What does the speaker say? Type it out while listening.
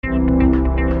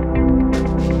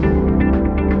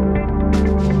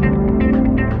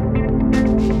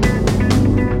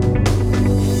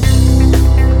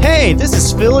This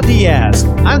is Phil Diaz.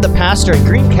 I'm the pastor at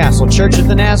Greencastle Church of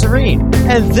the Nazarene,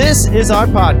 and this is our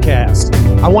podcast.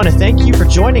 I want to thank you for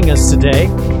joining us today.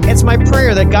 It's my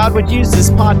prayer that God would use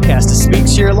this podcast to speak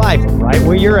to your life right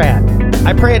where you're at.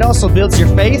 I pray it also builds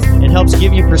your faith and helps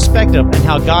give you perspective on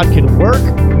how God can work,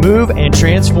 move, and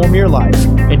transform your life.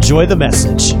 Enjoy the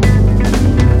message.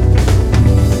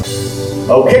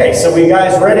 Okay, so we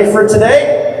guys ready for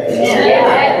today?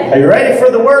 Yeah. Are you ready for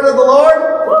the word of the Lord?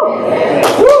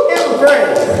 Woo, give him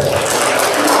praise.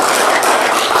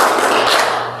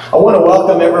 I want to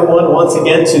welcome everyone once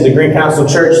again to the Greencastle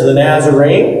Church of the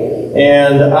Nazarene.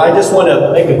 And I just want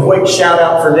to make a quick shout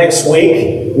out for next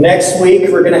week. Next week,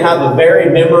 we're going to have a very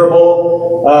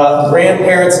memorable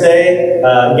Grandparents' Day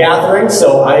gathering.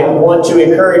 So I want to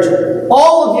encourage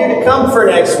all of you to come for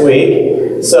next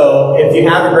week. So if you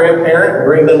have a grandparent,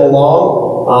 bring them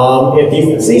along. If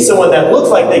you see someone that looks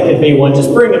like they could be one,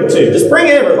 just bring them too. Just bring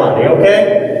everybody,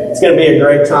 okay? It's going to be a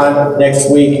great time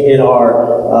next week in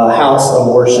our house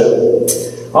of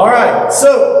worship. All right,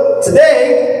 so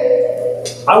today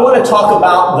I want to talk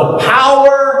about the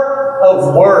power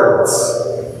of words.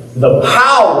 The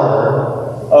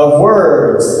power of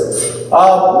words.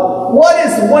 What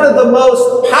is one of the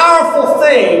most powerful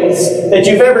things that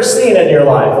you've ever seen in your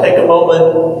life? Take a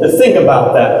moment to think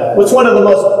about that. What's one of the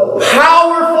most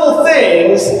powerful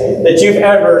things that you've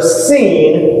ever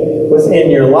seen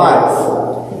within your life?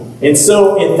 And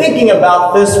so in thinking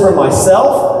about this for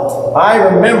myself, I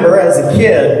remember as a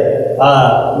kid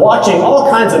watching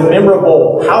all kinds of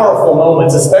memorable, powerful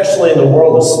moments, especially in the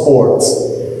world of sports,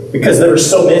 because there were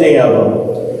so many of them.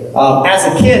 As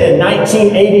a kid in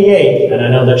 1988, and I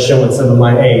know that's showing some of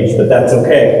my age, but that's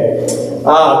okay.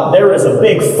 There was a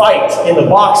big fight in the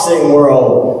boxing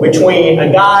world between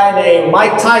a guy named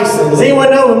Mike Tyson. Does anyone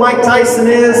know who Mike Tyson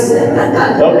is?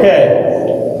 Okay.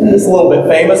 He's a little bit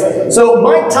famous. So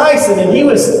Mike Tyson, and he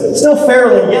was still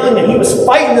fairly young, and he was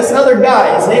fighting this other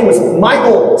guy. His name was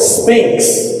Michael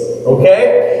Spinks.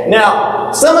 Okay?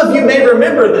 Now, some of you may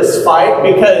remember this fight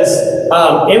because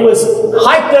it was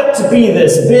hyped up to be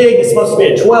this big. It's supposed to be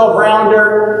a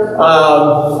 12-rounder.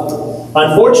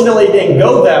 Unfortunately, it didn't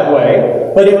go that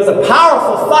way. But it was a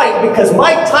powerful fight because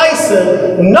Mike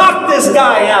Tyson knocked this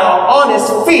guy out on his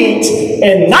feet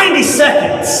in 90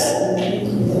 seconds.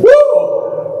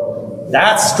 Woo!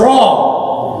 That's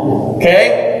strong.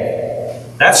 Okay?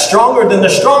 That's stronger than the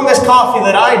strongest coffee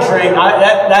that I drink.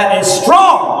 That is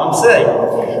strong, I'm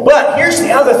saying. But here's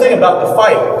the other thing about the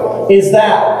fight, is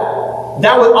that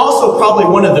was also probably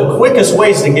one of the quickest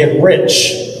ways to get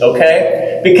rich,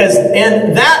 okay? Because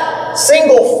in that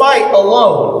single fight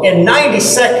alone, in 90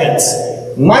 seconds,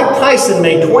 Mike Tyson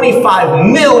made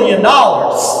 $25 million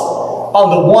on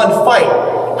the one fight.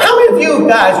 How many of you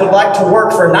guys would like to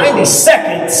work for 90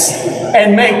 seconds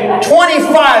and make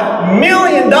 $25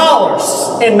 million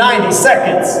in 90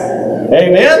 seconds?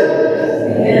 Amen?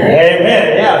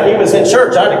 Amen. Yeah, if he was in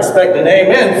church, I'd expect an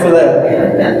amen for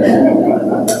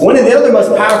that. One of the other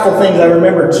most powerful things I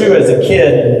remember, too, as a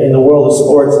kid in the world of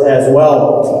sports as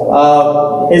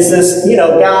well, is this,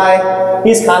 guy.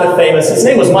 He's kind of famous. His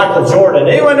name was Michael Jordan.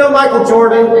 Anyone know Michael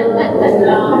Jordan?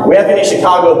 We have any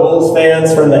Chicago Bulls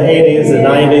fans from the 80s and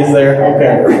 90s there?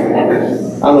 Okay.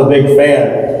 I'm a big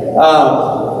fan.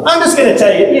 I'm just going to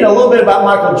tell you, a little bit about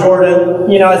Michael Jordan.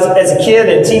 As a kid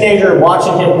and teenager,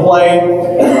 watching him play,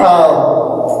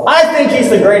 I think he's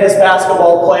the greatest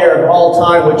basketball player of all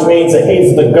time, which means that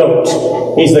he's the GOAT.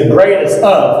 He's the greatest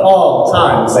of all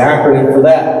time. It's the acronym for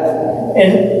that.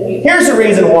 And here's the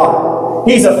reason why.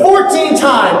 He's a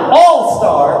 14-time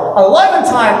All-Star,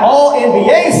 11-time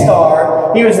All-NBA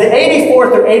star. He was the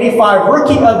 84th or 85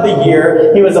 Rookie of the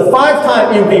Year. He was a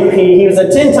 5-time MVP. He was a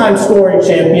 10-time scoring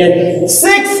champion,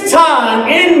 6-time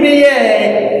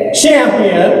NBA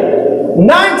champion,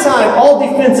 9-time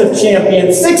All-Defensive champion,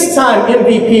 6-time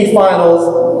MVP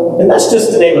finals. And that's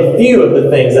just to name a few of the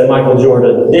things that Michael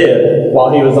Jordan did while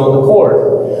he was on the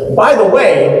court. By the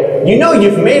way,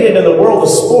 you've made it in the world of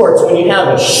sports when you have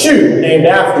a shoe named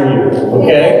after you,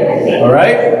 okay? All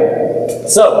right?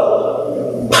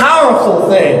 So, powerful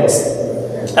things.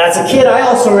 As a kid, I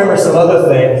also remember some other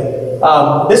things.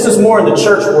 This is more in the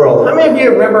church world. How many of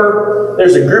you remember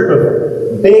there's a group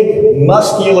of big,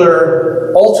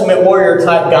 muscular, Ultimate Warrior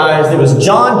type guys? There was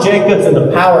John Jacobs and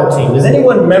the Power Team. Does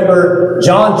anyone remember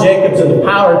John Jacobs and the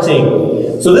Power Team?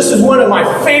 So this is one of my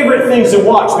favorite things to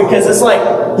watch because it's like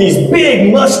these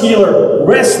big, muscular,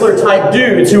 wrestler type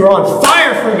dudes who are on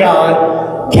fire for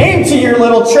God came to your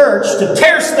little church to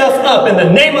tear stuff up in the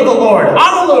name of the Lord.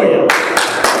 Hallelujah!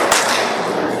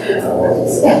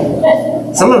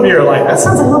 Some of you are like, that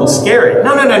sounds a little scary.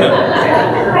 No.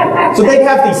 So they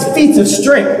have these feats of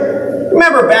strength.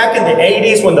 Remember back in the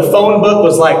 80s when the phone book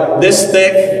was like this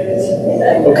thick?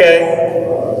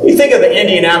 Okay? You think of the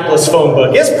Indianapolis phone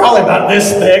book. It's probably about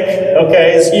this thick.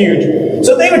 Okay? It's huge.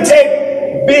 So they would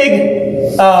take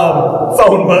big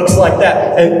phone books like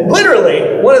that. And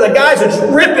literally, one of the guys would just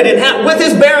rip it in half with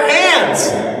his bare hands.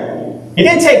 He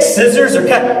didn't take scissors or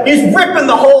cut. He's ripping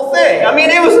the whole thing. I mean,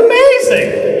 it was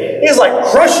amazing. He was like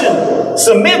crushing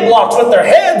cement blocks with their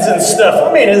heads and stuff.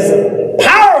 I mean, it's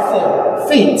powerful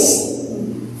feats,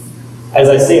 as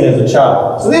I seen as a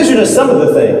child. So these are just some of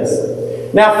the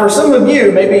things. Now, for some of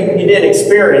you, maybe you didn't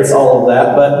experience all of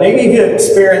that, but maybe you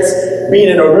experienced being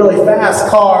in a really fast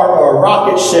car or a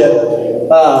rocket ship.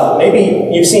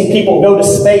 Maybe you've seen people go to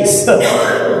space.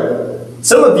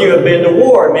 Some of you have been to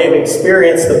war and may have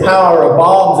experienced the power of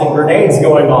bombs and grenades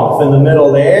going off in the middle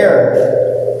of the air.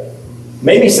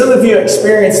 Maybe some of you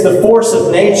experienced the force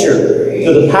of nature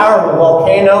through the power of a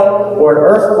volcano or an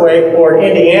earthquake or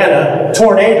in Indiana,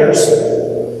 tornadoes.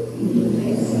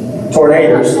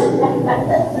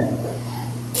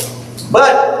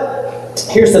 But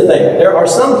here's the thing. There are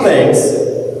some things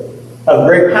of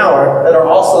great power that are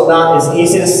also not as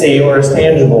easy to see or as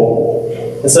tangible.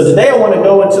 And so today I want to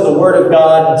go into the Word of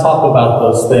God and talk about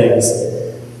those things.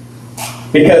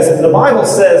 Because the Bible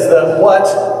says that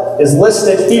what is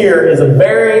listed here is a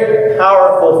very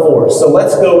powerful force. So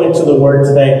let's go into the Word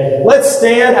today. Let's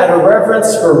stand out of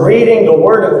reverence for reading the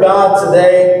Word of God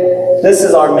today. This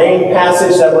is our main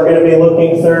passage that we're going to be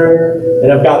looking through.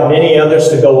 And I've got many others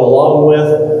to go along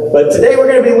with. But today we're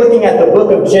going to be looking at the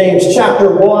book of James, chapter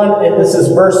 1, and this is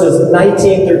verses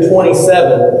 19 through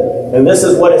 27. And this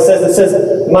is what it says. It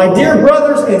says, "My dear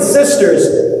brothers and sisters,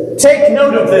 take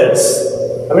note of this."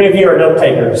 How many of you are note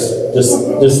takers?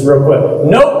 Just real quick.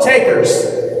 Note takers.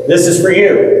 This is for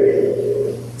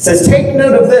you. It says, take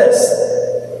note of this.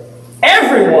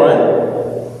 Everyone.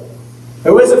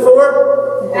 Who is it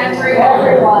for?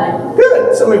 Everyone.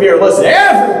 Good. Some of you are listening.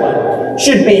 Everyone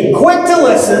should be quick to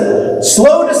listen,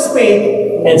 slow to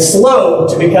speak, and slow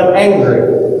to become angry.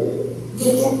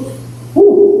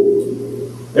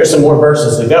 There's some more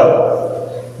verses to go.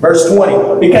 Verse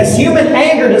 20. Because human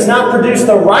anger does not produce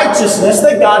the righteousness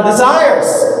that God desires.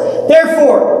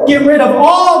 Therefore, get rid of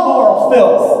all moral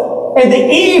filth and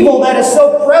the evil that is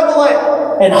so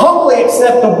prevalent, and humbly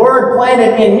accept the word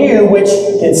planted in you, which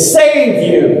can save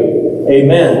you.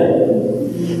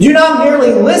 Amen. Do not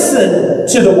merely listen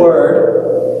to the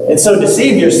word and so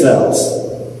deceive yourselves.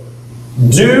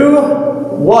 Do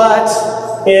what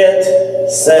it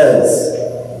says.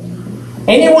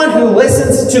 Anyone who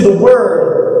listens to the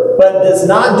word but does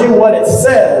not do what it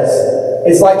says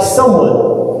is like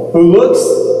someone who looks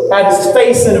at his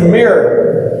face in a mirror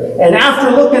and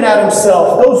after looking at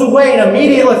himself goes away and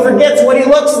immediately forgets what he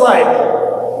looks like.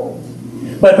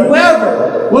 But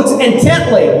whoever looks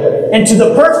intently into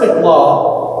the perfect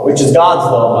law, which is God's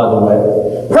law, by the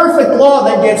way, perfect law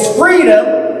that gives freedom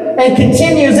and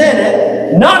continues in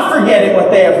it, not forgetting what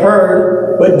they have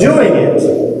heard, but doing it,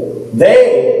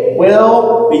 they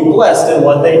will be blessed in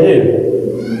what they do.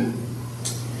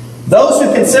 Those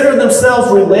who consider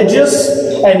themselves religious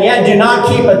and yet do not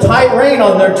keep a tight rein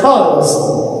on their tongues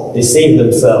deceive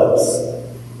themselves.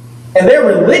 And their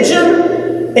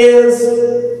religion is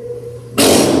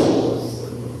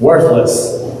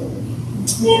worthless.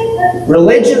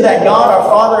 Religion that God our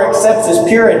Father accepts as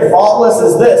pure and faultless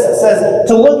is this. It says,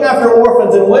 to look after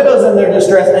orphans and widows in their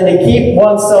distress and to keep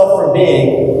oneself from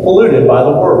being polluted by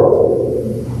the world.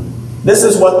 This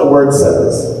is what the Word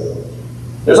says.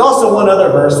 There's also one other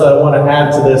verse that I want to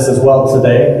add to this as well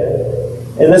today.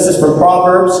 And this is from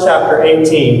Proverbs chapter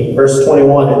 18, verse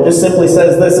 21. It just simply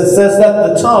says this. It says that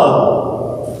the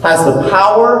tongue has the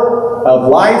power of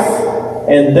life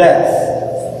and death,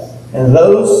 and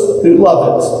those who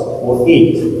love it will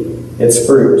eat its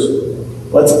fruit.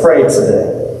 Let's pray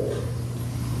today.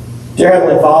 Dear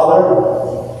Heavenly Father,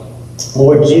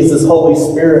 Lord Jesus, Holy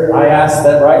Spirit, I ask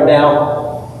that right now,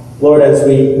 Lord, as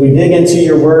we dig into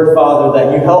your word, Father,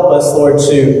 that you help us, Lord,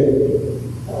 to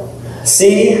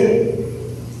see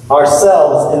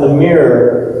ourselves in the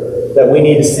mirror that we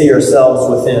need to see ourselves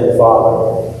within,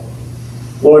 Father.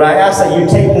 Lord, I ask that you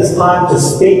take this time to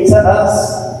speak to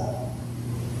us.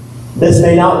 This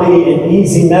may not be an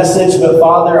easy message, but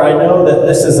Father, I know that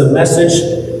this is a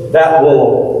message that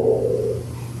will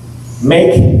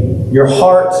make your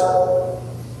heart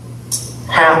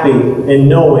happy in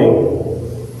knowing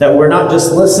that we're not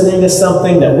just listening to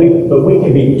something, but we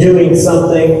can be doing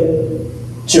something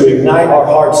to ignite our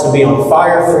hearts to be on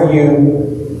fire for you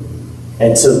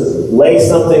and to lay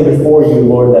something before you,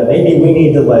 Lord, that maybe we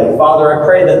need to lay. Father, I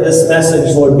pray that this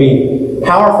message, Lord, be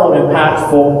powerful and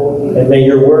impactful And may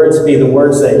your words be the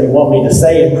words that you want me to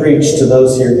say and preach to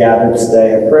those here gathered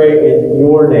today. I pray in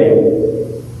your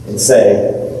name and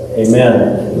say,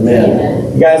 amen.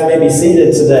 Amen. You guys may be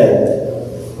seated today.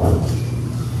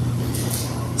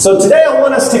 So today I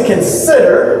want us to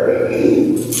consider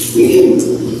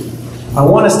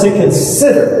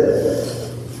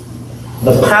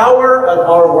the power of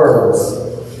our words.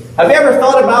 Have you ever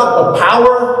thought about the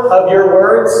power of your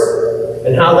words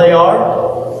and how they are?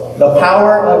 The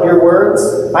power of your words?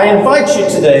 I invite you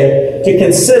today to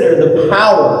consider the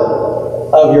power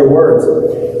of your words.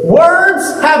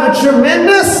 Words have a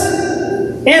tremendous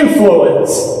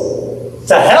influence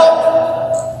to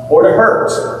help or to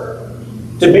hurt.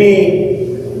 To be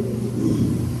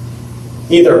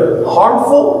either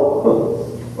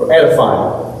harmful or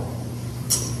edifying.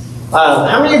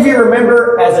 How many of you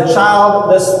remember as a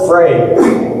child this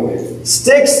phrase?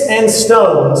 Sticks and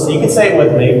stones, you can say it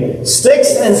with me.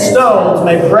 Sticks and stones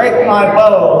may break my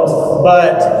bones,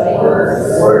 but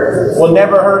words will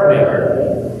never hurt me.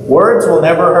 Words will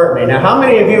never hurt me. Now, how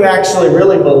many of you actually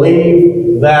really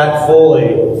believe that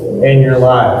fully in your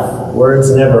life?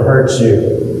 Words never hurt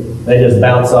you. They just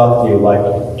bounce off you like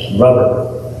rubber.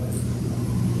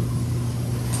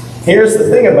 Here's the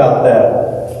thing about that.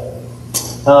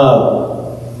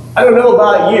 I don't know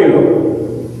about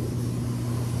you,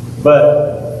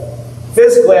 but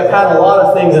physically I've had a lot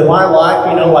of things in my life,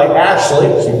 like Ashley.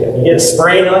 You get a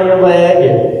sprain on your leg,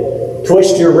 you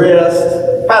twist your wrist,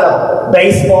 had a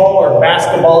baseball or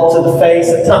basketball to the face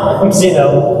at times,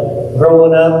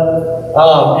 growing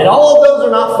up. And all of those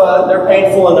are not fun. They're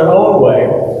painful in their own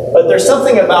way. But there's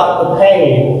something about the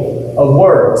pain of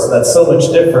words that's so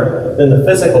much different than the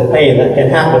physical pain that can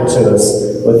happen to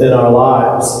us within our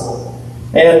lives.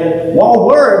 And while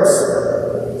words,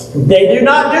 they do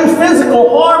not do physical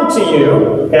harm to you,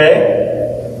 okay?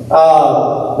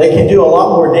 They can do a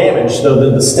lot more damage, though,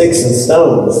 than the sticks and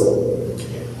stones.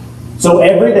 So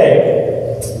every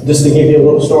day, just to give you a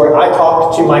little story, I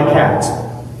talk to my cat.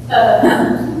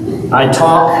 I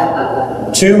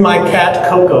talk to my cat,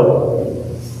 Coco.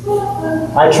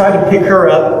 I try to pick her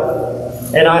up,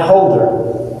 and I hold her,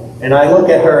 and I look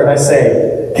at her, and I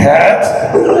say, "Cat,"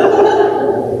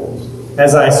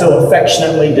 as I so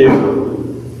affectionately do.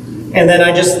 And then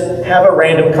I just have a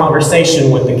random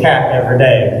conversation with the cat every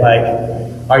day, like,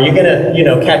 "Are you gonna,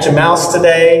 catch a mouse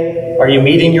today? Are you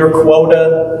meeting your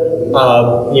quota?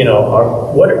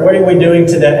 What are we doing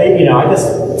today?" I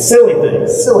just silly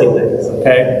things,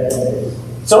 okay?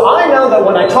 So I know that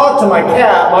when I talk to my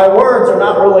cat, my words are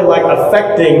not really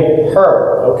affecting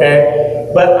her, okay?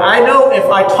 But I know if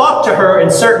I talk to her in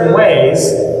certain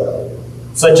ways,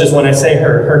 such as when I say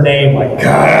her name, like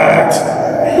cat,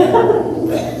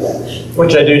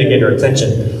 which I do to get her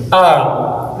attention,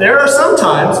 there are some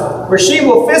times where she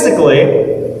will physically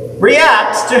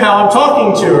react to how I'm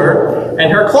talking to her,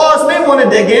 and her claws may want to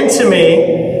dig into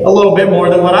me a little bit more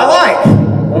than what I like,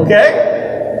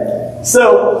 okay?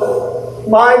 So,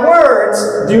 my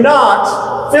words do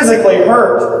not physically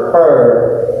hurt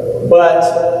her, but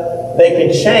they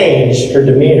can change her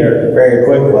demeanor very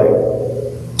quickly.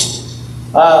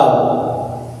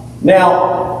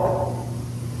 Now,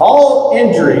 all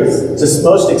injuries, to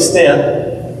most extent,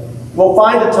 will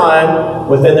find a time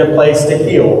within their place to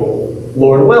heal,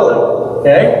 Lord willing,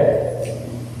 okay?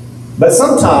 But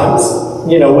sometimes,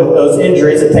 with those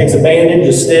injuries, it takes a bandage,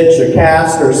 a stitch, a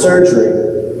cast, or surgery.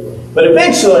 But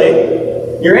eventually,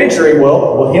 your injury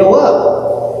will heal up.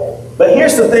 But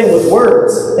here's the thing with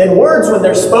words. And words, when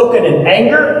they're spoken in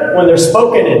anger, when they're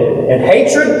spoken in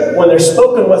hatred, when they're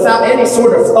spoken without any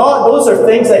sort of thought, those are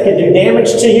things that can do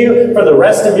damage to you for the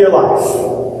rest of your life.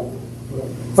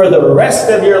 For the rest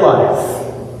of your life.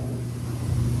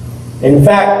 In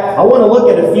fact, I want to look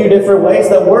at a few different ways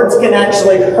that words can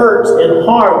actually hurt and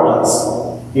harm us.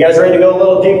 You guys ready to go a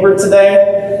little deeper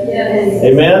today? Yes.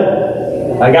 Amen?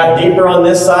 I got deeper on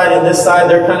this side, and this side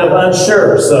they're kind of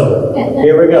unsure, so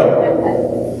here we go.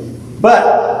 But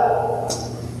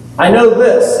I know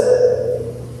this.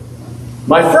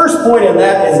 My first point in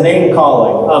that is name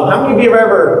calling. How many of you have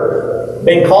ever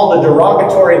been called a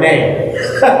derogatory name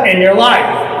in your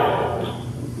life?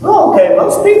 Oh, okay,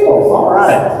 most people. All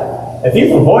right. If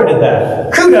you've avoided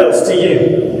that, kudos to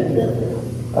you.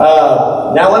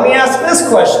 Now let me ask this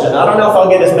question. I don't know if I'll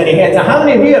get as many hands. Now, how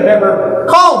many of you have ever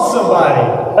called somebody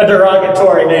a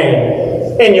derogatory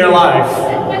name in your life?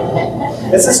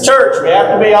 This is church. We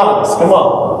have to be honest. Come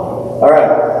on. All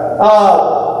right.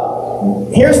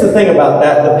 Here's the thing about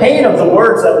that. The pain of the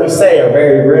words that we say are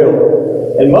very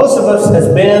real. And most of us has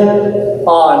been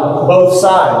on both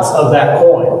sides of that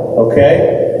coin.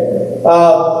 Okay?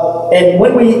 And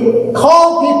when we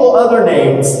call people other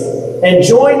names, and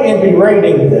join in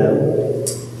berating them,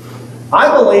 I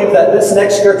believe that this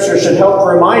next scripture should help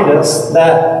remind us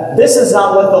that this is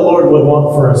not what the Lord would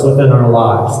want for us within our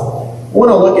lives. I want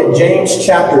to look at James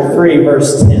chapter 3,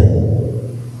 verse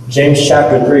 10. James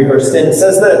chapter 3, verse 10. It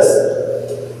says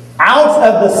this: "Out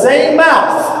of the same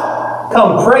mouth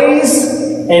come praise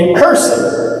and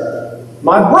cursing.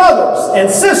 My brothers and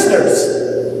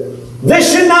sisters,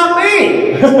 this should not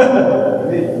be."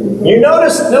 You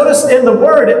notice in the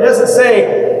word, it doesn't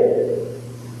say,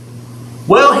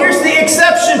 well, here's the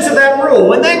exception to that rule.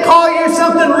 When they call you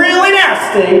something really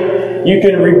nasty, you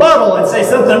can rebuttal and say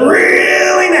something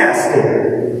really nasty.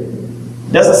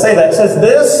 It doesn't say that. It says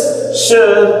this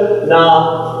should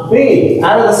not be.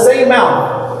 Out of the same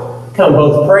mouth come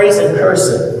both praise and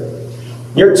cursing.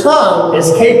 Your tongue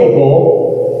is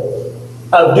capable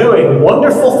of doing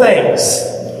wonderful things.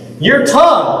 Your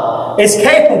tongue is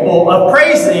capable of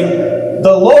praising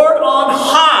the Lord on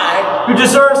high, who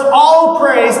deserves all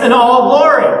praise and all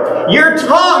glory. Your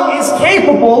tongue is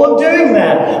capable of doing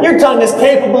that. Your tongue is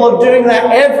capable of doing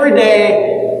that every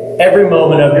day, every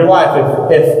moment of your life,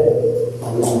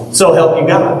 if so help you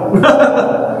God.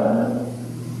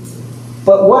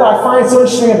 But what I find so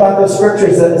interesting about this scripture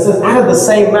is that it says, out of the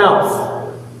same mouth,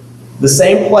 the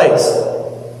same place,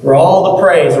 where all the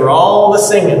praise, where all the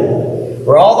singing,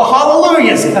 where all the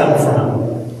hallelujahs come from,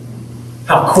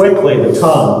 how quickly the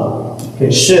tongue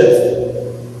can shift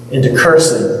into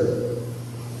cursing.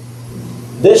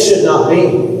 This should not be.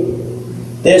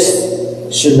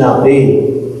 This should not be.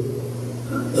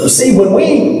 You see, when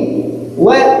we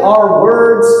let our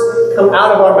words come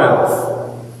out of our mouth,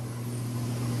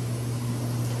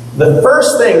 the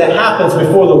first thing that happens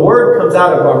before the word comes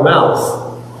out of our mouth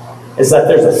is that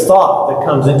there's a thought that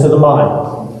comes into the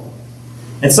mind.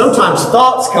 And sometimes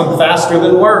thoughts come faster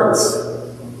than words.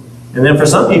 And then for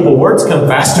some people, words come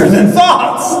faster than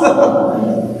thoughts.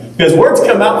 Because words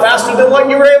come out faster than what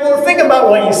you were able to think about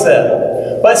what you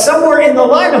said. But somewhere in the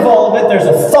line of all of it, there's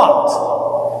a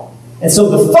thought. And so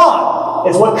the thought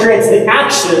is what creates the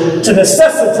action to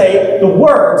necessitate the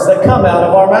words that come out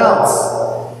of our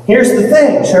mouths. Here's the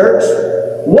thing, church.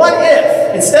 What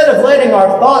if, instead of letting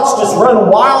our thoughts just run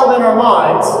wild in our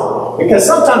minds, because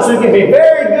sometimes we can be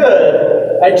very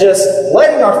good at just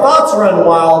letting our thoughts run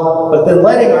wild, but then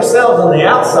letting ourselves on the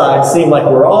outside seem like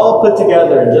we're all put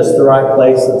together in just the right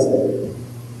places.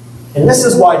 And this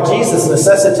is why Jesus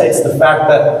necessitates the fact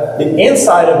that the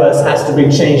inside of us has to be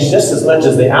changed just as much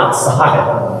as the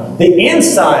outside. The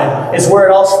inside is where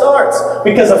it all starts.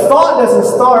 Because a thought doesn't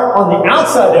start on the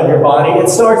outside of your body, it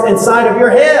starts inside of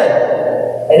your head.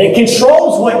 And it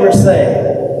controls what you're saying.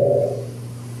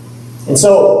 And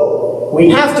so, we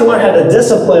have to learn how to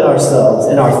discipline ourselves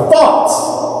in our thoughts.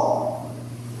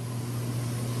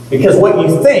 Because what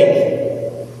you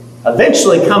think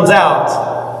eventually comes out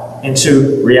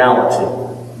into reality.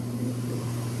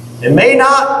 It may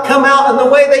not come out in the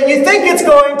way that you think it's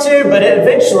going to, but it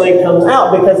eventually comes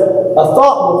out because a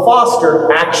thought will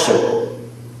foster action.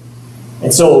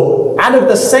 And so, out of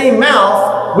the same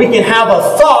mouth, we can have a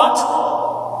thought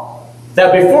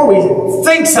that before we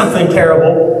think something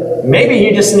terrible, maybe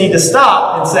you just need to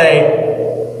stop and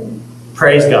say,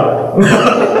 praise God.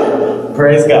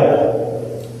 Praise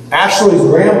God. Ashley's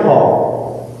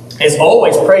grandpa is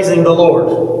always praising the Lord.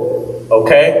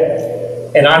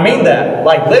 Okay? And I mean that.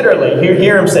 Like literally, you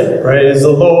hear him say, praise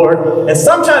the Lord. And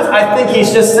sometimes I think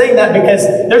he's just saying that because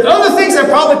there's other things that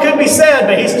probably could be said,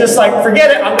 but he's just like, forget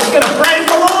it, I'm just going to praise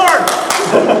the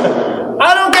Lord.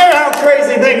 I don't care how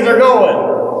crazy things are going.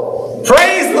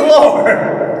 Praise the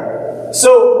Lord.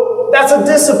 So that's a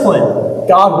discipline.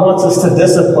 God wants us to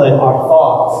discipline our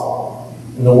thoughts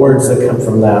and the words that come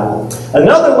from that.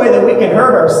 Another way that we can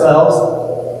hurt ourselves,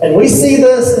 and we see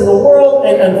this in the world,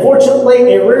 and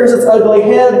unfortunately it rears its ugly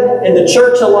head in the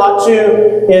church a lot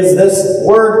too, is this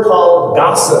word called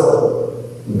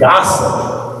gossip.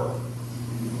 Gossip.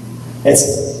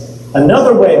 It's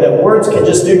another way that words can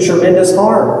just do tremendous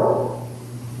harm.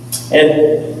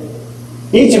 And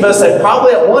each of us had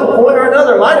probably at one point or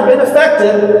another might have been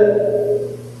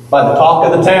affected by the talk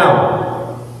of the town.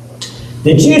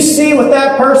 Did you see what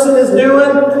that person is doing?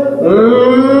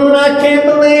 I can't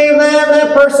believe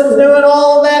that person's doing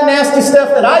all of that nasty stuff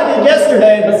that I did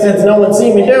yesterday, but since no one's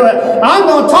seen me do it, I'm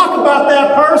going to talk about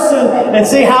that person and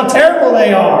see how terrible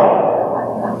they are.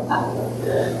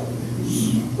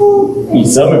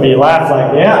 Some of you laugh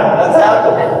like, yeah, that's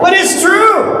happening. But it's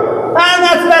true.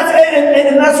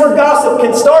 And that's where gossip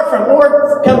can start from.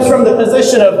 Or it comes from the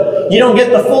position of you don't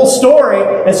get the full story,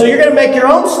 and so you're going to make your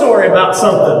own story about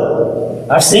something.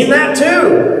 I've seen that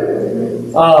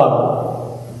too.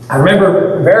 I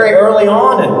remember very early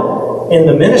on in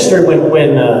the ministry,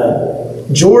 when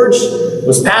George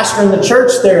was pastoring the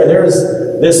church there was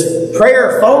this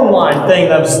prayer phone line thing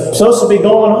that was supposed to be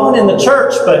going on in the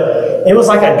church, but it was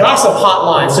like a gossip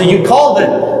hotline. So you called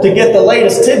it to get the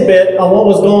latest tidbit on what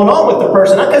was going on with the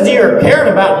person, not because you were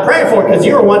caring about and praying for it, because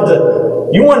you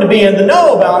wanted to be in the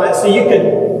know about it so you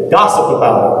could gossip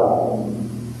about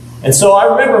it. And so I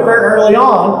remember very early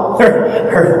on,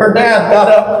 her dad got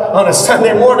up on a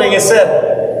Sunday morning and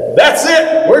said, "That's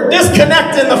it, we're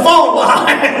disconnecting the phone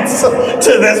lines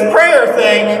to this prayer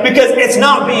thing because it's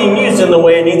not being used in the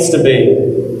way it needs to be."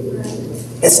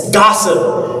 It's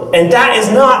gossip, and that is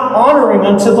not honoring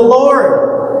unto the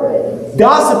Lord.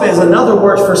 Gossip is another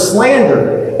word for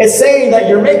slander. It's saying that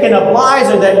you're making up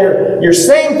lies, or that you're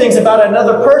saying things about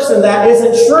another person that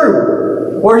isn't true.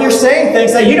 Or you're saying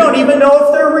things that you don't even know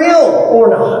if they're real or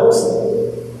not.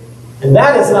 And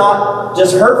that is not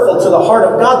just hurtful to the heart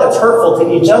of God, that's hurtful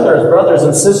to each other as brothers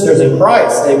and sisters in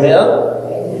Christ.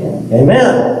 Amen?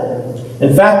 Amen.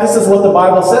 In fact, this is what the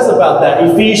Bible says about that.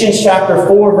 Ephesians chapter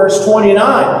 4, verse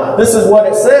 29. This is what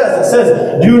it says. It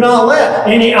says, "Do not let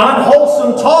any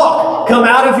unwholesome talk come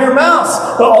out of your mouths,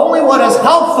 but only what is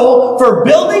helpful for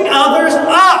building others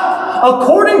up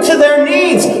according to their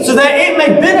needs, so that it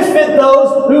may benefit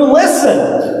those who listen."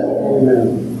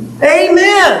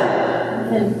 Amen.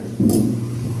 Amen.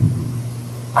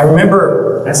 I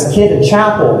remember as a kid in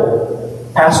chapel,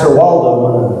 Pastor Waldo,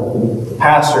 one of the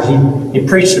pastors, he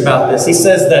preached about this. He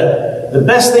says that the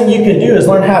best thing you can do is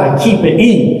learn how to keep it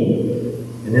in.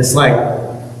 And it's like,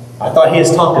 I thought he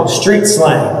was talking street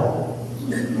slang.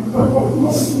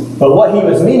 But what he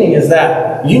was meaning is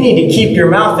that you need to keep your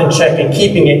mouth in check and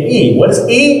keeping it E. What is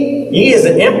E? E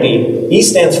isn't empty. E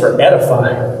stands for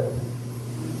edifying.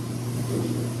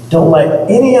 Don't let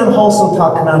any unwholesome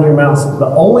talk come out of your mouth,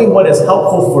 but only what is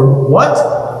helpful for what?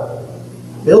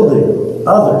 Building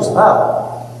others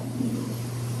up.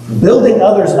 Building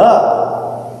others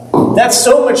up. That's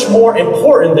so much more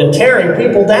important than tearing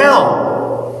people down.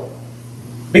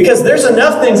 Because there's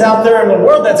enough things out there in the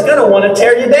world that's going to want to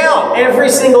tear you down every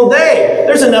single day.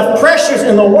 There's enough pressures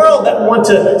in the world that want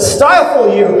to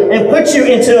stifle you and put you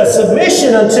into a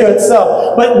submission unto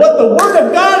itself. But what the Word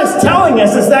of God is telling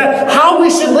us is that how we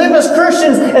should live as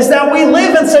Christians is that we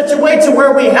live in such a way to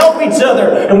where we help each other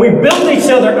and we build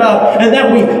each other up, and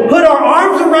that we put our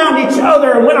arms around each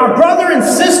other, and when our brother and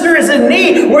sister is in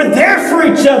need, we're there for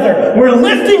each other. We're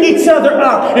lifting each other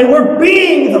up, and we're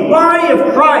being the body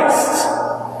of Christ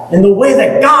in the way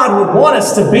that God would want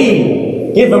us to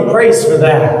be. Give Him praise for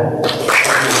that.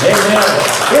 Amen.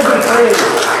 Give Him praise.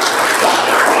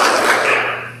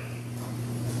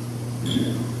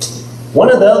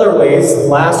 One of the other ways,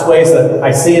 last ways that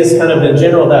I see is kind of in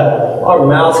general that our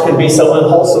mouths can be so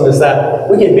unwholesome is that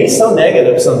we can be so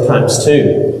negative sometimes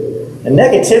too. And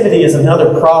negativity is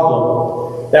another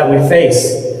problem that we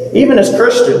face, even as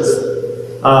Christians.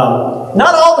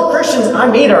 Not all the Christians I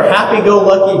meet are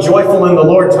happy-go-lucky, joyful in the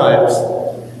Lord types.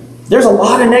 There's a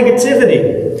lot of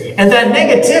negativity. And that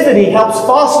negativity helps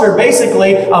foster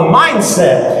basically a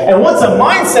mindset. And once a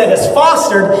mindset is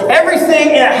fostered, everything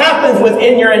that happens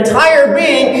within your entire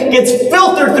being gets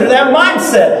filtered through that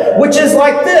mindset, which is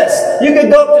like this. You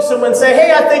could go up to someone and say,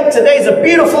 "Hey, I think today's a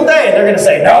beautiful day." And they're going to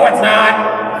say, "No, it's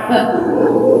not.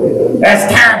 That's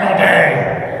a terrible day.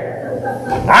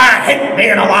 I hate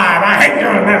being alive. I hate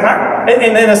doing this."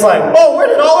 And then it's like, "Oh, where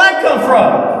did all that come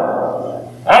from?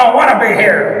 I don't want to be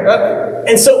here."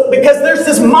 And so, because there's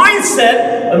this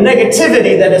mindset of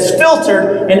negativity that is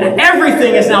filtered, and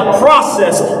everything is now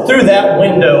processed through that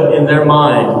window in their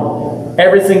mind.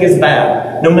 Everything is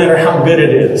bad, no matter how good it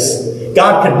is.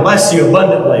 God could bless you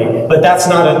abundantly, but that's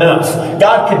not enough.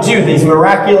 God could do these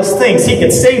miraculous things. He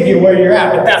could save you where you're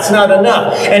at, but that's not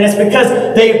enough. And it's because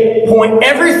they point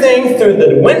everything through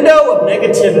the window of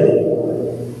negativity.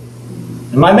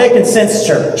 Am I making sense,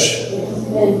 church?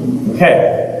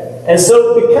 Okay. And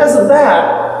so because of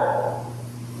that,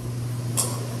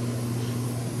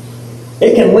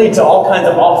 it can lead to all kinds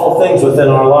of awful things within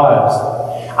our lives.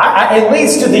 It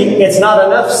leads to the "it's not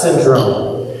enough"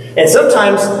 syndrome. And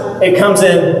sometimes it comes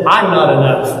in, "I'm not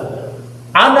enough."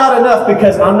 I'm not enough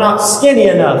because I'm not skinny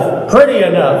enough, pretty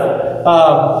enough,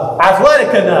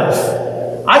 athletic enough.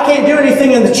 I can't do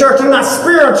anything in the church. I'm not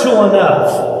spiritual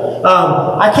enough.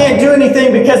 I can't do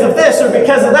anything because of this or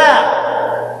because of that.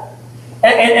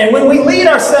 And when we lead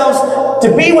ourselves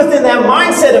to be within that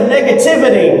mindset of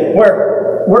negativity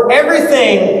where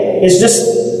everything is just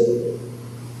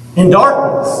in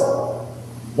darkness,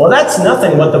 well, that's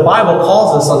nothing what the Bible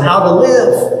calls us on how to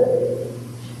live.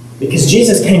 Because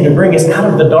Jesus came to bring us out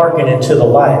of the dark and into the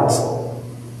light.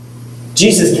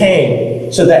 Jesus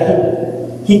came so that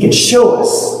He He could show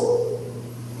us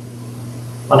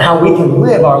on how we can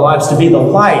live our lives to be the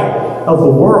light of the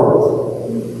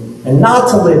world and not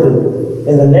to live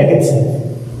in the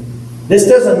negative. This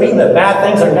doesn't mean that bad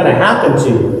things are going to happen to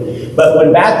you. But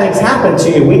when bad things happen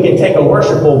to you, we can take a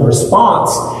worshipful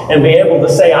response and be able to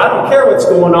say, I don't care what's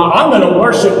going on. I'm going to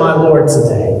worship my Lord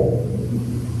today.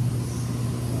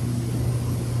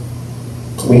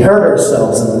 We hurt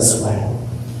ourselves in this way.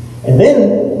 And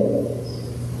then,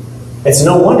 it's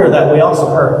no wonder that we also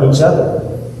hurt each other.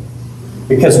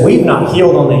 Because we've not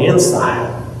healed on the inside.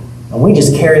 And we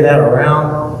just carry that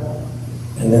around.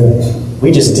 And then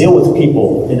we just deal with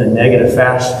people in a negative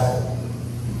fashion.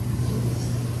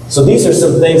 So these are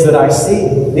some things that I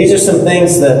see. These are some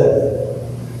things that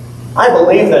I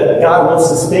believe that God wants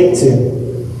to speak to.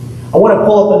 I want to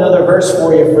pull up another verse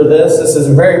for you for this. This is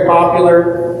very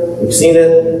popular. We've seen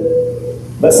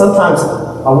it. But sometimes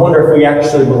I wonder if we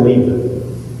actually believe it.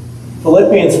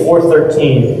 Philippians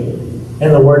 4:13.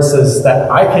 And the word says that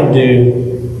I can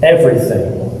do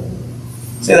everything.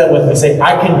 Say that with me. Say,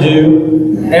 I can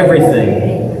do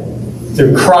everything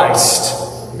through Christ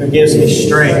who gives me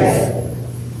strength.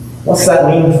 What's that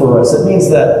mean for us? It means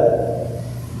that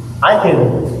I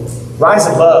can rise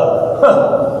above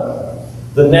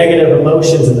the negative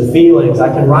emotions and the feelings. I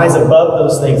can rise above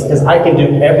those things because I can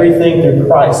do everything through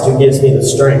Christ who gives me the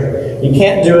strength. You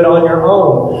can't do it on your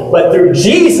own. But through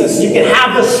Jesus, you can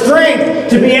have the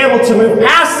strength to be able to move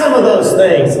past some of those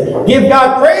things. Give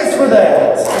God praise for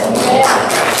that.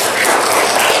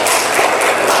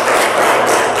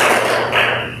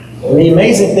 And the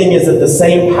amazing thing is that the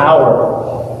same power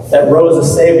that rose a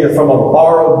Savior from a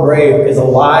borrowed grave is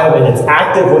alive and it's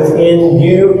active within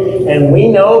you. And we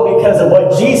know because of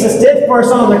what Jesus did for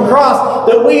us on the cross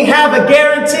that we have a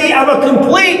guarantee of a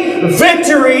complete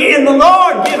victory in the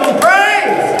Lord. Give Him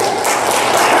praise.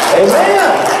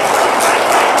 Amen.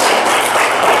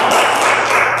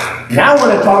 Now I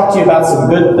want to talk to you about some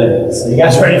good things. Are you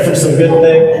guys ready for some good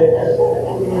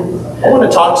things? I want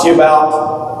to talk to you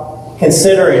about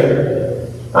considering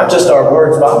not just our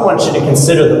words, but I want you to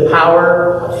consider the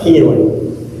power of healing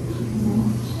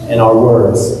in our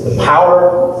words. The power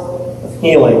of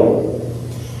healing.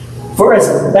 For as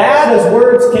bad as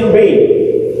words can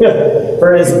be,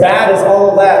 for as bad as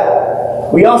all of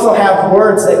that, we also have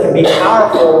words that can be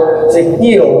powerful to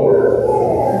heal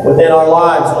within our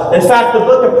lives. In fact, the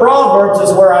book of Proverbs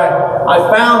is where I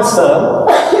found some,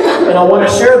 and I want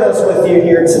to share those with you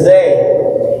here today.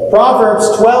 Proverbs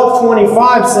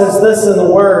 12:25 says this in the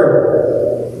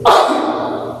Word.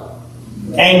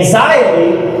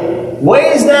 Anxiety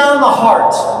weighs down the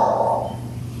heart,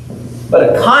 but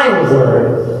a kind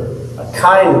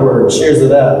word cheers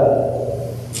it up.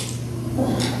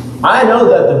 I know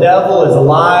that the devil is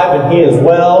alive and he is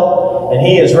well, and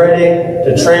he is ready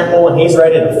to trample, and he's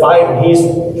ready to fight, and he's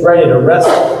ready to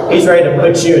wrestle. He's ready to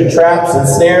put you in traps and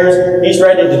snares. He's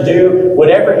ready to do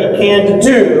whatever he can to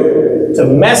do to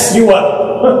mess you up.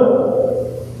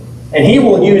 And he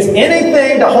will use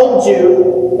anything to hold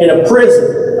you in a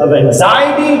prison of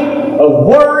anxiety, of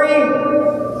worry,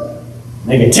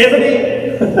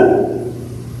 negativity.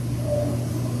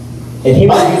 And he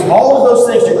will use all of those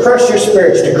things to crush your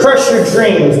spirits, to crush your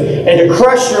dreams, and to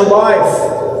crush your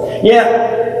life. Yet,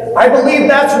 I believe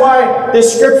that's why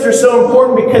this scripture is so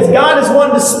important, because God is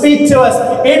wanting to speak to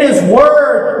us in His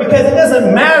Word. Because it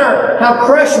doesn't matter how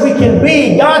crushed we can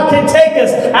be, God can take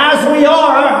us as we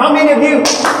are. How many of you,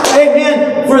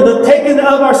 amen, for the taking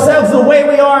of ourselves the way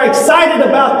we are, excited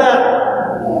about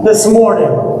that this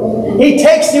morning? He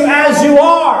takes you as you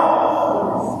are.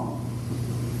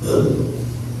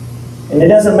 And it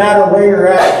doesn't matter where you're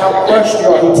at, how crushed you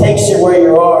are, He takes you where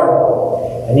you are.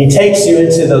 And He takes you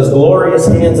into those glorious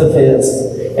hands of His.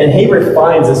 And He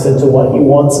refines us into what He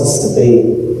wants us to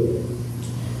be.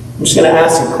 I'm just going to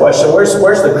ask you a question. Where's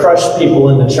the crushed people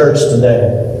in the church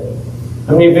today?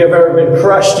 How many of you have ever been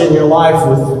crushed in your life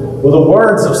with the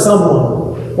words of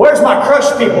someone? Where's my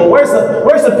crushed people? Where's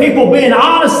the people being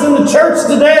honest in the church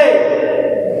today?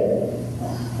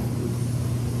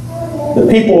 The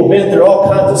people who've been through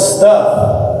all kinds of stuff.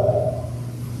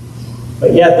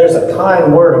 But yet there's a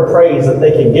kind word of praise that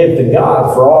they can give to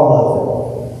God for all of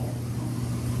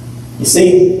it. You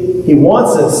see, He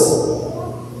wants us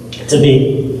to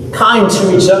be kind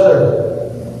to each other.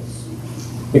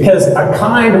 Because a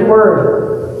kind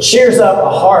word cheers up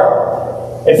a heart.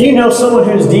 If you know someone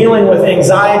who's dealing with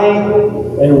anxiety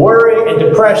and worry and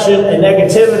depression and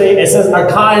negativity, it says a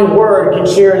kind word can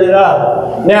cheer it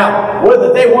up. Now,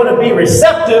 whether they want to be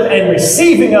receptive and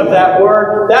receiving of that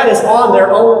word, that is on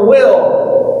their own will.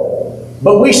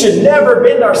 But we should never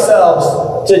bend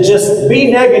ourselves to just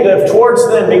be negative towards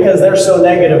them because they're so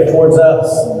negative towards us.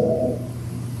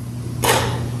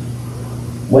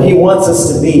 What He wants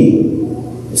us to be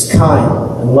is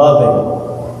kind and loving.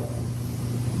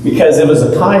 Because it was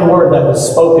a kind word that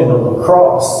was spoken on the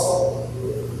cross,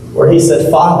 where He said,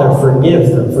 Father, forgive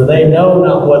them, for they know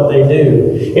not what they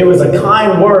do. It was a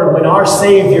kind word when our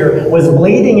Savior was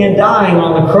bleeding and dying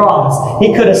on the cross.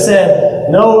 He could have said,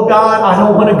 no, God, I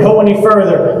don't want to go any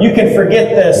further. You can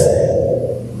forget this.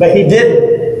 But He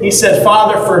didn't. He said,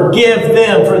 Father, forgive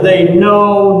them, for they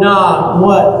know not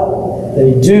what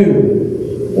they do.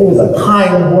 It was a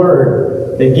kind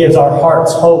word that gives our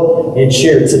hearts hope and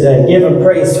cheer today. Give Him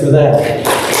praise for that.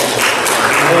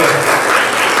 Amen.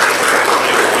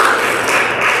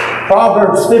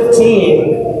 Proverbs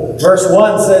 15, verse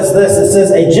 1 says this. It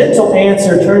says, a gentle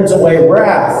answer turns away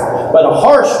wrath, but a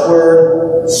harsh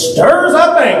word stirs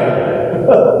up anger.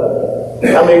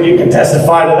 How many of you can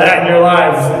testify to that in your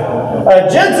lives? A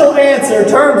gentle answer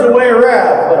turns away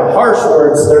wrath, but a harsh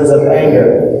word stirs up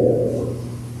anger.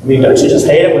 I mean, don't you just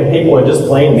hate it when people are just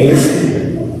plain mean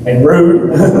and rude?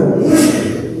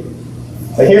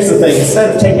 But here's the thing.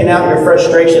 Instead of taking out your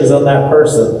frustrations on that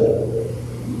person,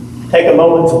 take a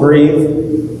moment to breathe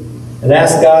and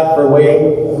ask God for a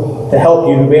way to help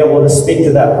you to be able to speak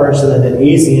to that person in an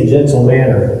easy and gentle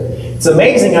manner. It's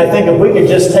amazing, I think, if we could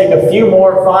just take a few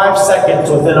more 5 seconds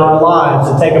within our lives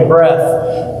and take a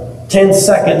breath, 10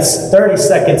 seconds, 30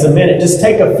 seconds, a minute. Just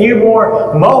take a few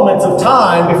more moments of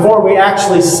time before we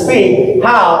actually speak,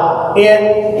 how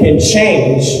it can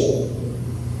change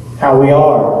how we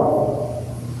are.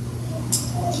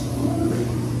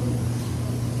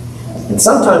 And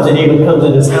sometimes it even comes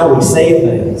in as how we say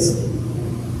things.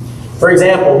 For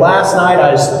example, last night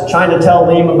I was trying to tell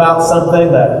Liam about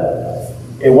something that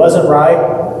it wasn't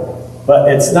right, but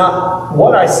it's not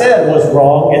what I said was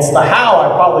wrong, it's the how I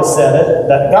probably said it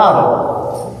that got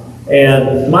him.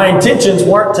 And my intentions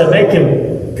weren't to make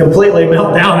him completely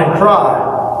melt down and cry.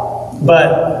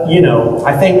 But, you know,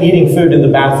 I think eating food in the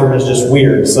bathroom is just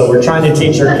weird, so we're trying to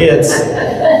teach our kids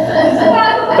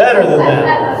better than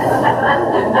that.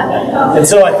 And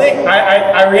so I think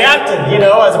I reacted, you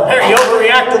know, as a parent, you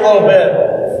overreact a little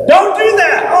bit. Don't do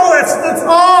that! Oh, that's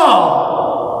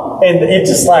all! And it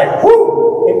just like,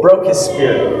 whoo, it broke his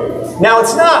spirit. Now,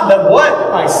 it's not the what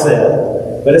I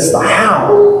said, but it's the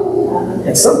how.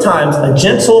 And sometimes a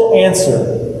gentle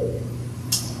answer,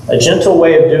 a gentle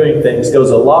way of doing things goes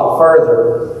a lot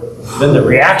further than the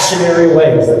reactionary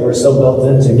ways that we're so built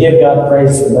into. Give God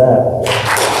praise for that.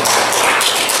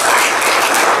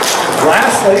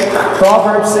 Lastly,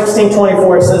 Proverbs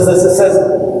 16:24 says this. It says,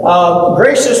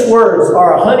 gracious words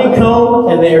are a honeycomb,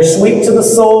 and they are sweet to the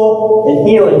soul and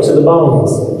healing to the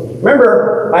bones.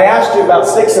 Remember, I asked you about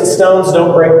sticks and stones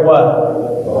don't break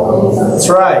what? That's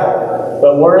right.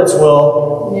 But words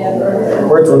will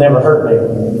never hurt me.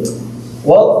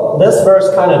 Well, this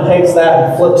verse kind of takes that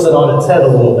and flips it on its head a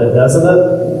little bit, doesn't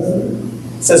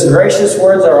it? It says, gracious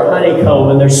words are a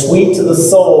honeycomb, and they're sweet to the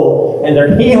soul, and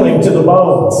they're healing to the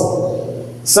bones.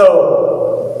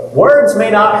 So, words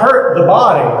may not hurt the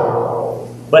body,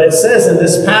 but it says in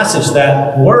this passage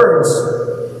that words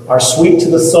are sweet to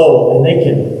the soul, and they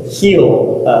can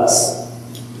heal us.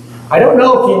 I don't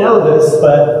know if you know this,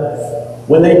 but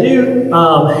when they do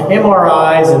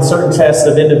MRIs and certain tests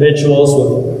of individuals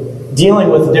with dealing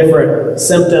with different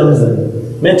symptoms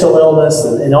and mental illness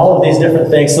and all of these different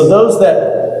things, so those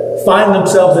that find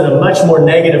themselves in a much more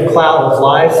negative cloud of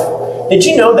life, did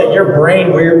you know that your brain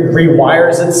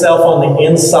rewires itself on the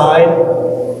inside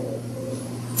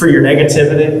for your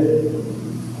negativity?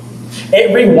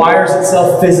 It rewires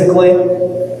itself physically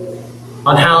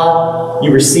on how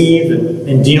you receive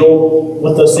and deal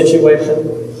with those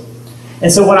situations. And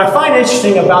so what I find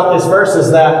interesting about this verse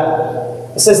is that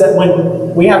it says that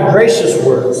when we have gracious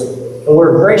words and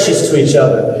we're gracious to each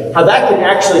other, how that can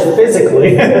actually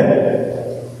physically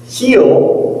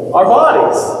heal our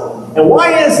bodies. And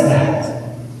why is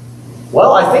that?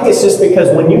 Well, I think it's just because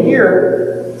when you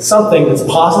hear something that's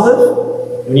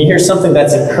positive, when you hear something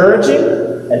that's encouraging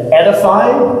and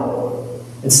edifying,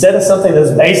 instead of something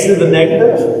that's based in the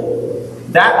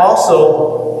negative, that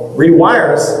also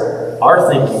rewires our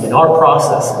thinking and our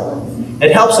processing.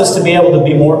 It helps us to be able to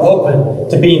be more open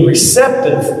to being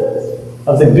receptive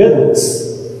of the goodness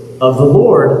of the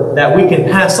Lord that we can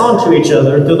pass on to each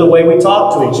other through the way we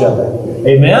talk to each other.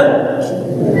 Amen?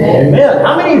 Amen.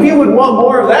 How many of you would want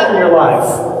more of that in your life?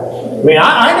 I mean,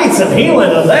 I need some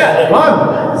healing of that in my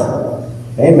mind.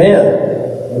 Amen.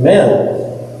 Amen.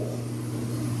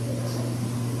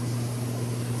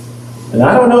 And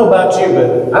I don't know about you,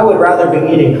 but I would rather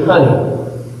be eating honey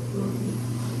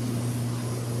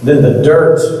than the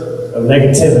dirt of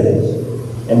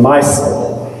negativity and my sin.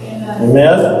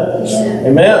 Amen?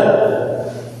 Amen.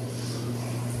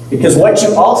 Because what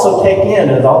you also take in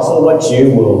is also what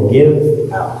you will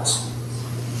give out.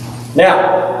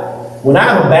 Now, when I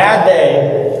have a bad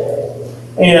day,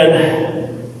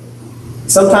 and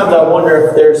sometimes I wonder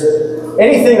if there's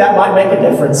anything that might make a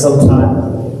difference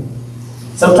sometime.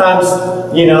 Sometimes,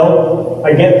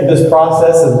 I get through this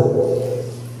process and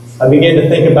I begin to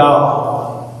think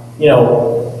about,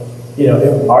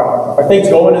 are things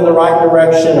going in the right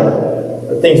direction?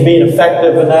 Are things being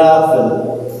effective enough? And,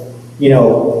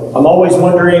 I'm always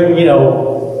wondering,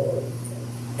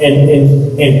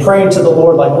 and praying to the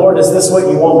Lord, like, Lord, is this what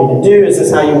you want me to do? Is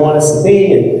this how you want us to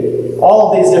be? And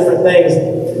all of these different things.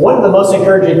 One of the most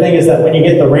encouraging things is that when you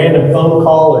get the random phone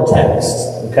call or text,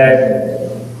 okay,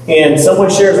 and someone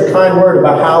shares a kind word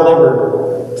about how they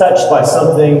were touched by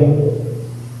something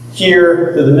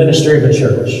here through the ministry of the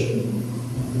church,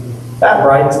 that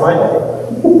brightens my day.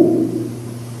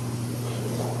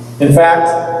 In fact,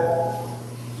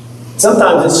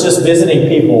 sometimes it's just visiting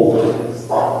people.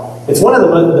 It's one of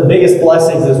the biggest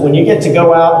blessings is when you get to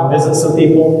go out and visit some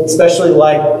people, especially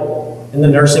like in the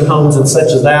nursing homes and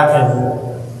such as that,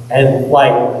 and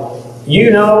like,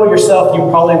 yourself, you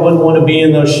probably wouldn't want to be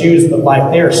in those shoes, but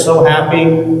like they are so happy,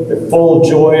 they're full of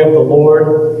joy of the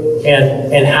Lord,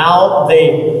 and how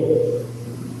they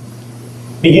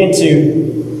begin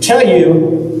to tell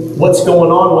you what's going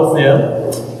on with them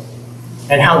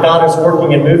and how God is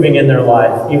working and moving in their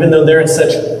life, even though they're in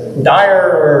such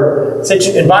dire or such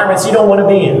environments you don't want to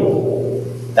be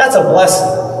in. That's a blessing.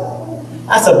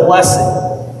 That's a blessing.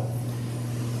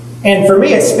 And for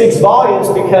me, it speaks volumes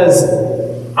because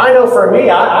I know for me,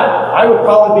 I would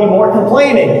probably be more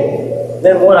complaining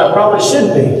than what I probably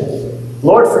should be.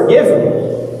 Lord, forgive me.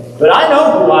 But I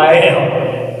know who I am.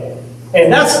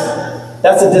 And that's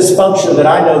a dysfunction that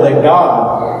I know that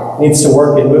God needs to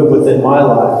work and move within my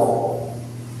life.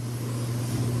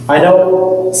 I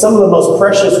know some of the most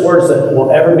precious words that will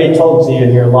ever be told to you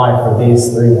in your life are these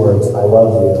 3 words. I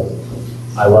love you.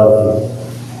 I love you.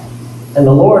 And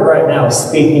the Lord right now is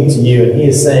speaking to you, and He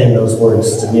is saying those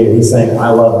words to you. He's saying,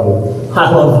 I love you. I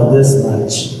love you this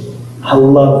much. I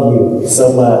love you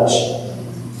so much.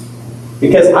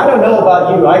 Because I don't know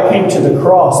about you, I came to the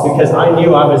cross because I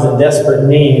knew I was in desperate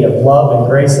need of love and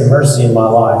grace and mercy in my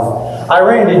life. I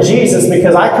ran to Jesus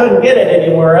because I couldn't get it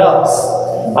anywhere else.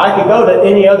 I could go to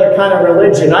any other kind of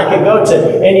religion. I could go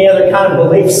to any other kind of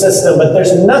belief system, but there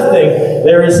is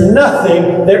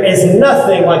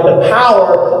nothing like the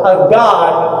power of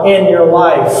God in your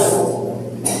life.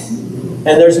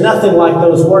 And there's nothing like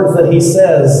those words that He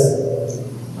says,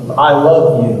 I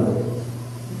love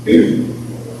you.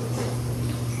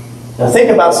 Now think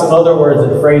about some other words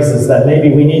and phrases that maybe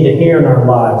we need to hear in our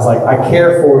lives, like I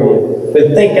care for you,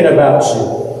 been thinking about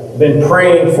you, been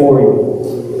praying for you.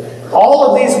 All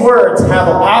of these words have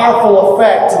a powerful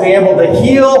effect to be able to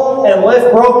heal and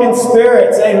lift broken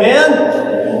spirits. Amen?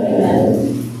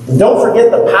 And don't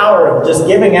forget the power of just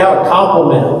giving out a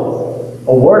compliment,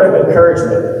 a word of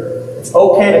encouragement. It's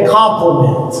okay to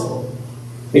compliment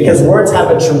because words have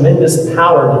a tremendous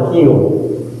power to heal.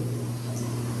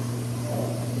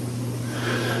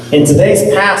 In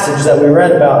today's passage that we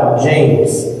read about in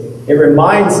James, it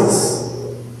reminds us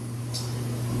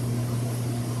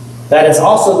that it's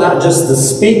also not just the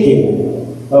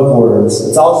speaking of words,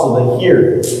 it's also the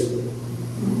hearing.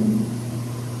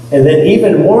 And then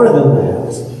even more than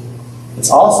that, it's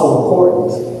also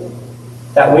important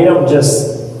that we don't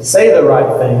just say the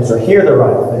right things or hear the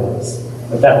right things,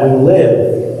 but that we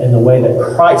live in the way that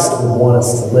Christ would want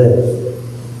us to live.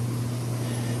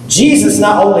 Jesus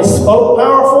not only spoke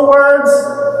powerful words,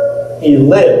 He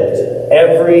lived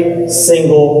every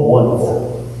single one of them.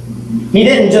 He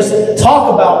didn't just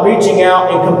talk about reaching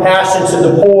out in compassion to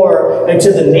the poor and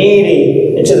to the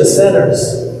needy and to the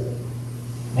sinners.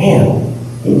 Man,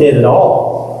 He did it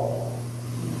all.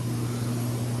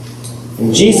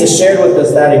 And Jesus shared with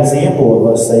us that example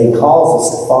of us that He calls us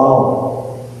to follow.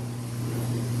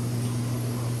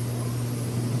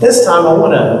 This time I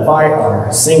want to invite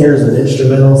our singers and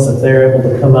instrumentals, if they're able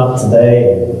to come up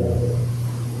today.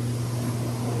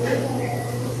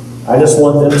 I just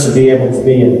want them to be able to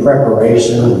be in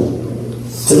preparation.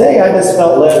 Today I just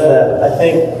felt led that I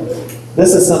think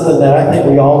this is something that I think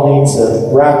we all need to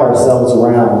wrap ourselves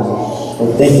around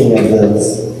in thinking of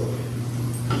this.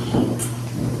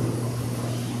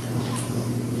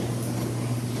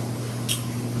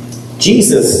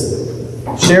 Jesus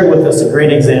shared with us a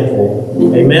great example.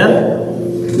 Amen?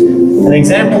 An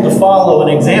example to follow, an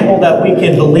example that we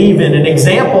can believe in, an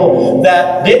example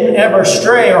that didn't ever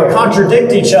stray or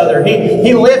contradict each other.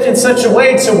 He lived in such a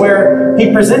way to where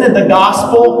he presented the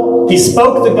gospel, he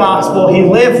spoke the gospel, he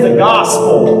lived the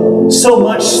gospel, so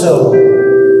much so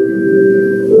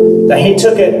that he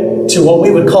took it to what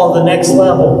we would call the next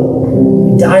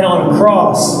level. He died on a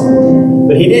cross,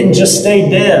 but he didn't just stay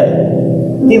dead.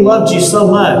 He loved you so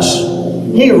much.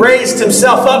 He raised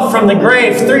himself up from the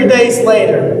grave 3 days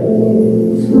later.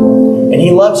 And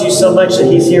he loves you so much that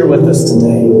he's here with us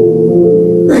today.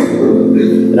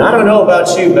 And I don't know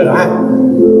about you, but I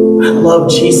love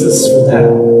Jesus for that.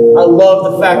 I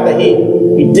love the fact that he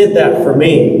did that for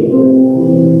me.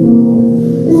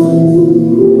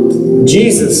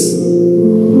 Jesus,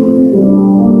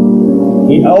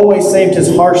 he always saved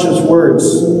his harshest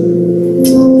words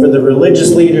for the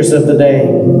religious leaders of the day.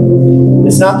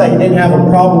 It's not that he didn't have a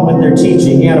problem with their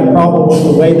teaching. He had a problem with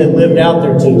the way they lived out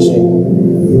their teaching.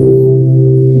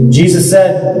 Jesus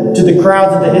said to the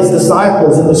crowds and to his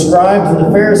disciples and the scribes and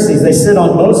the Pharisees, they sit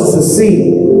on Moses'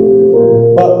 seat.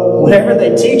 But whatever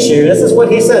they teach you, this is what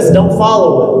he says, don't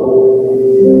follow it.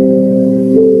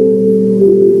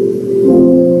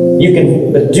 You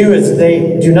can but do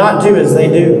not do as they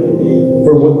do.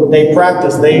 For what they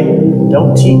practice, they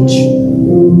don't teach.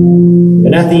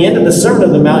 And at the end of the Sermon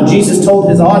on the Mount, Jesus told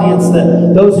his audience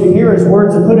that those who hear his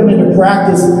words and put them into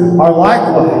practice are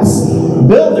likewise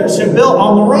builders who built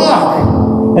on the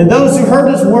rock. And those who heard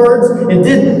his words and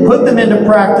didn't put them into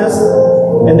practice,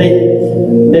 and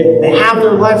they have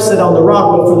their life set on the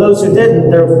rock, but for those who didn't,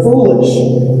 they're foolish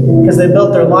because they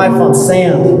built their life on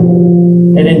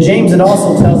sand. And in James, it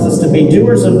also tells us to be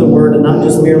doers of the word and not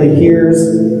just merely hearers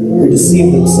who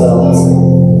deceive themselves.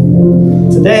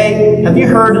 Today, have you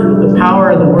heard the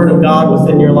power of the Word of God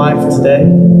within your life today? I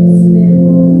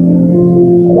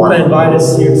want to invite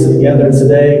us here together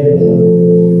today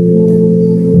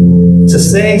to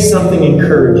say something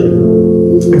encouraging.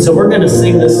 And so we're going to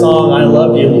sing this song, I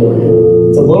Love You, Lord.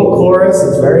 It's a little chorus,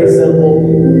 it's very simple,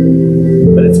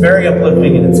 but it's very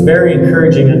uplifting and it's very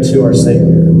encouraging unto our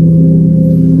Savior.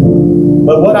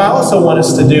 But what I also want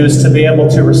us to do is to be able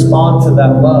to respond to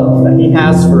that love that he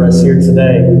has for us here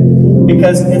today.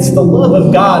 Because it's the love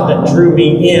of God that drew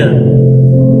me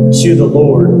in to the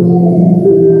Lord.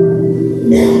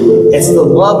 It's the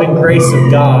love and grace of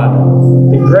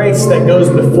God. The grace that goes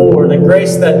before, the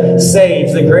grace that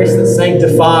saves, the grace that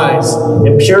sanctifies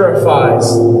and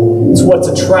purifies. It's what's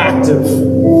attractive.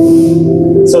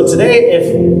 So today,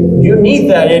 if you need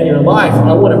that in your life,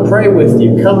 I want to pray with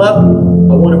you. Come up.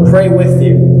 I want to pray with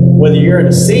you. Whether you're in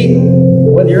a seat,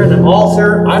 whether you're in an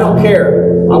altar, I don't care.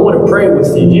 I want to pray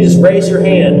with you. You just raise your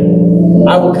hand.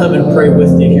 I will come and pray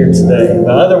with you here today.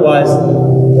 But otherwise,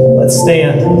 let's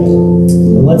stand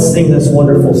and let's sing this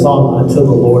wonderful song unto the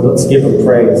Lord. Let's give him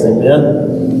praise.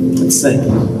 Amen. Let's sing.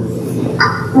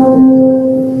 I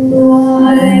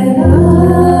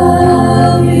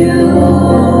love you.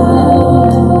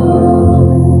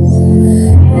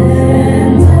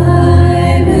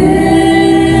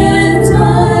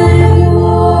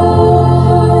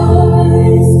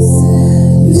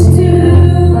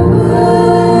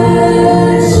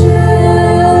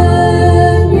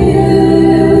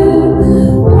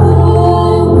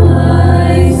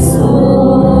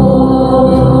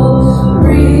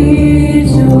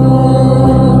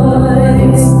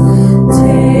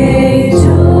 Take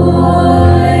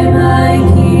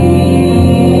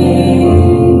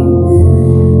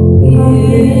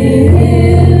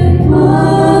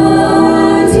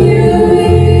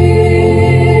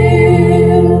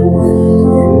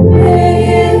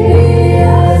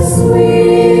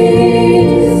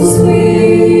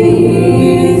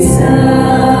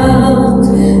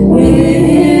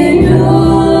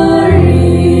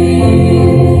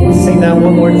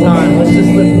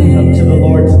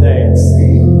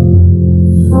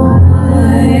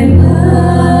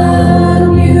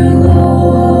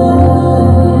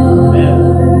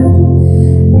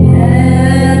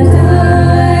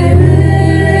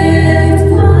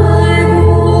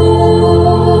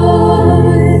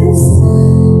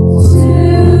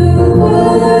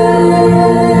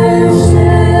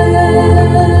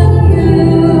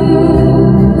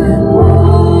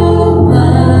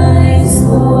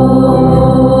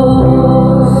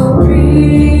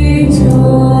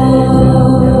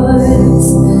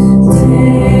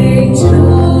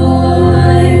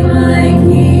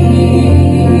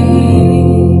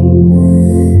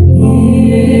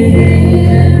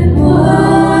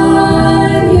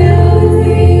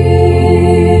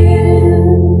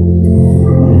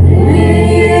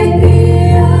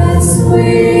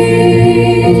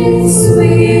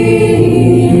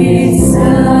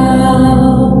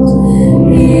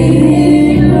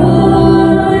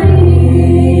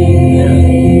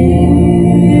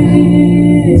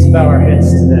bow our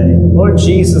heads today. Lord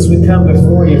Jesus, we come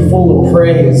before you full of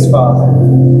praise, Father.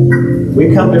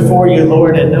 We come before you,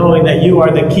 Lord, and knowing that you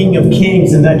are the King of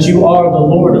Kings and that you are the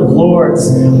Lord of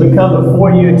Lords. We come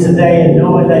before you today and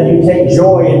knowing that you take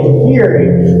joy in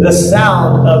hearing the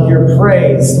sound of your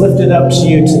praise lifted up to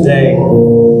you today.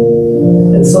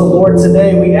 And so, Lord,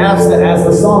 today we ask that, as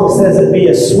the song says, it be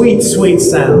a sweet, sweet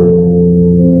sound.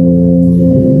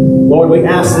 Lord, we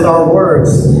ask that our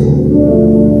words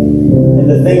and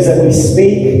the things that we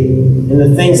speak and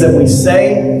the things that we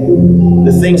say,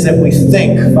 the things that we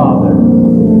think, Father,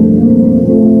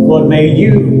 Lord, may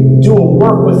you do a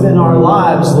work within our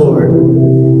lives, Lord,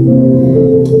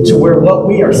 to where what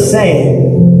we are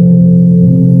saying,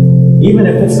 even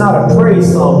if it's not a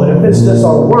praise song, but if it's just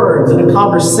our words and a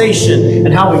conversation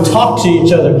and how we talk to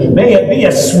each other, may it be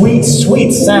a sweet,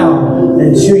 sweet sound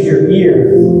into your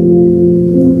ear.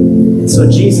 And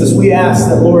so, Jesus, we ask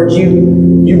that, Lord,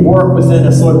 you work within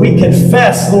us, Lord. We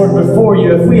confess, Lord, before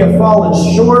you, if we have fallen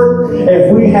short,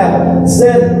 if we have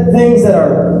said things that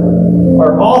are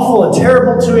awful and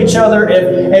terrible to each other,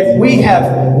 if we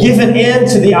have given in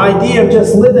to the idea of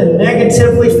just living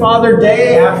negatively, Father,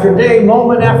 day after day,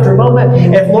 moment after moment,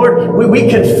 if, Lord, we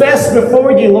confess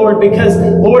before you, Lord, because,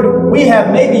 Lord, we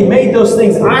have maybe made those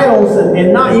things idols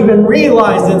and not even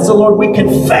realized it. So, Lord, we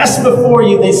confess before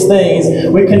you these things.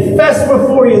 We confess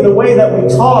before you the way that we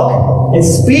talk and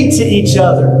speak to each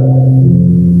other.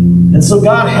 And so,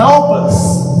 God, help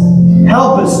us.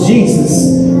 Help us,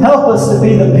 Jesus. Help us to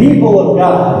be the people of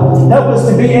God. Help us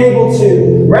to be able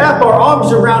to wrap our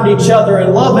arms around each other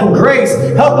in love and grace.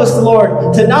 Help us,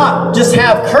 Lord, to not just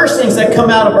have cursings that come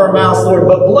out of our mouths, Lord,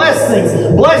 but blessings.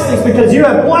 Blessings, because you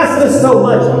have blessed us so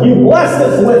much. You blessed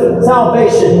us with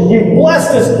salvation. You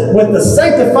blessed us with the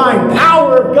sanctifying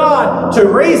power of God to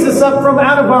raise us up from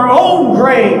out of our own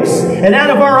graves and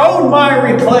out of our own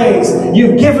miry clays.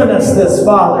 You've given us this,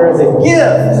 Father, as a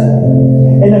gift.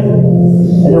 And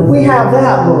if we have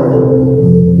that,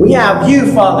 Lord, we have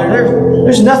you, Father.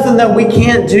 There's nothing that we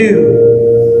can't do.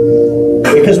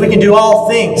 Because we can do all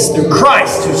things through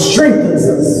Christ who strengthens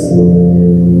us.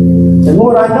 And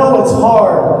Lord, I know it's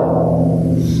hard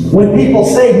when people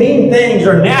say mean things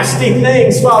or nasty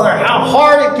things, Father, how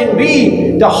hard it can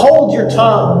be to hold your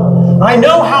tongue. I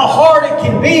know how hard it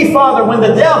can be, Father, when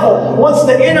the devil wants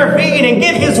to intervene and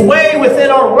get his way within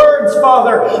our words,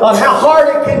 Father, on how hard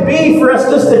it can be for us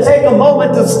just to take a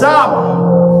moment to stop.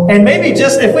 And maybe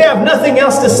just, if we have nothing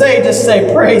else to say, just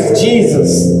say, praise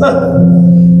Jesus.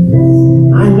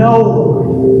 I know.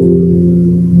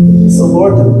 So,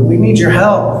 Lord, we need your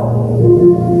help.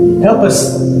 Help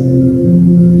us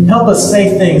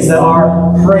say things that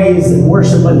are praise and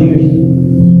worship unto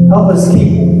you. Help us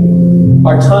keep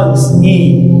our tongues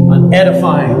on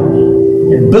edifying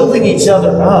and building each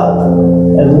other up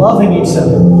and loving each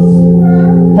other.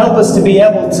 Help us to be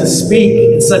able to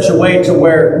speak in such a way to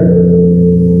where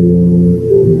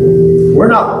we're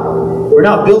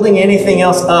not building anything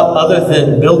else up other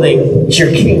than building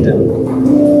your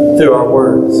kingdom through our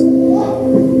words.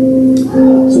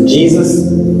 So, Jesus,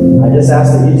 I just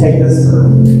ask that you take this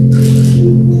time.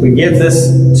 We give this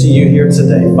to you here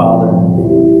today, Father.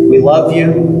 We love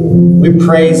you. We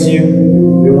praise you.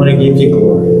 We want to give you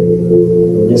glory.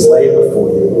 We just lay it before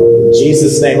you. In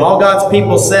Jesus' name. All God's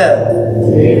people said,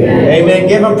 amen. Amen.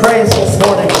 Give him praise this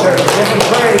morning, church. Give him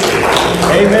praise.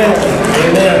 Amen.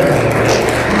 Amen.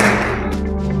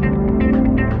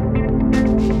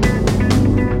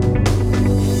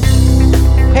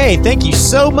 Hey, thank you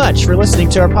so much for listening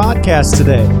to our podcast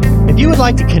today. If you would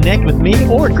like to connect with me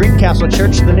or Greencastle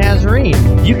Church of the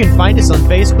Nazarene, you can find us on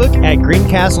Facebook at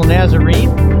Greencastle Nazarene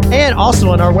and also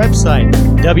on our website,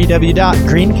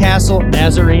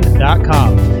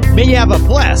 www.greencastlenazarene.com. May you have a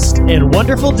blessed and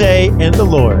wonderful day in the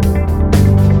Lord.